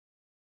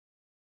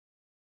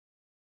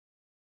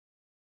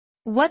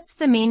What's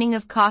the meaning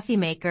of coffee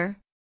maker?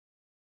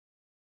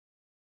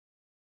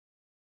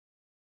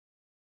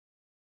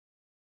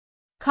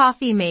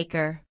 Coffee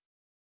maker.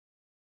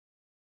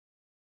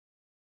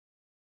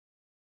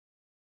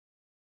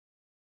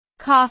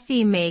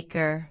 Coffee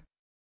maker.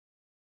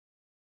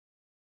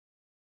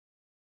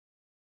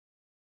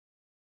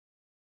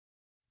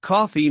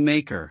 Coffee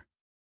maker.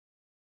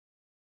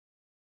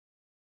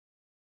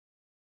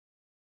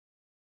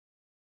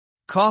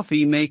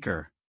 Coffee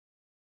maker.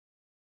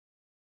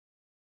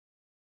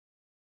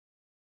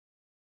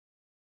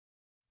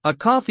 A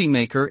coffee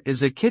maker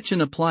is a kitchen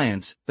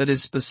appliance that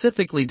is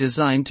specifically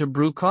designed to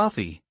brew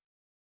coffee.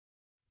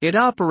 It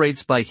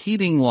operates by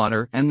heating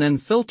water and then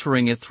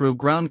filtering it through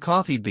ground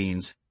coffee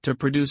beans to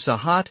produce a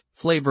hot,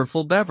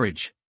 flavorful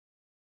beverage.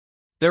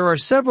 There are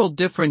several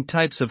different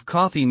types of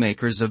coffee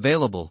makers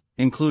available,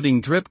 including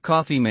drip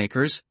coffee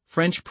makers,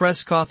 French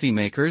press coffee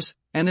makers,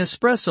 and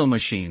espresso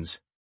machines.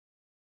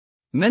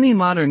 Many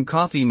modern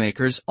coffee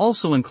makers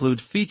also include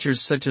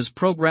features such as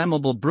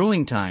programmable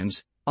brewing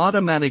times,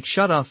 automatic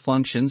shutoff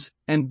functions,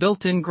 and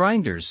built-in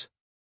grinders.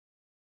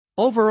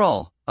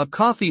 Overall, a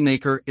coffee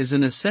maker is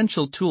an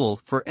essential tool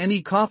for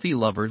any coffee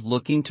lover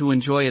looking to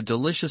enjoy a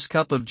delicious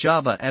cup of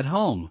Java at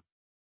home.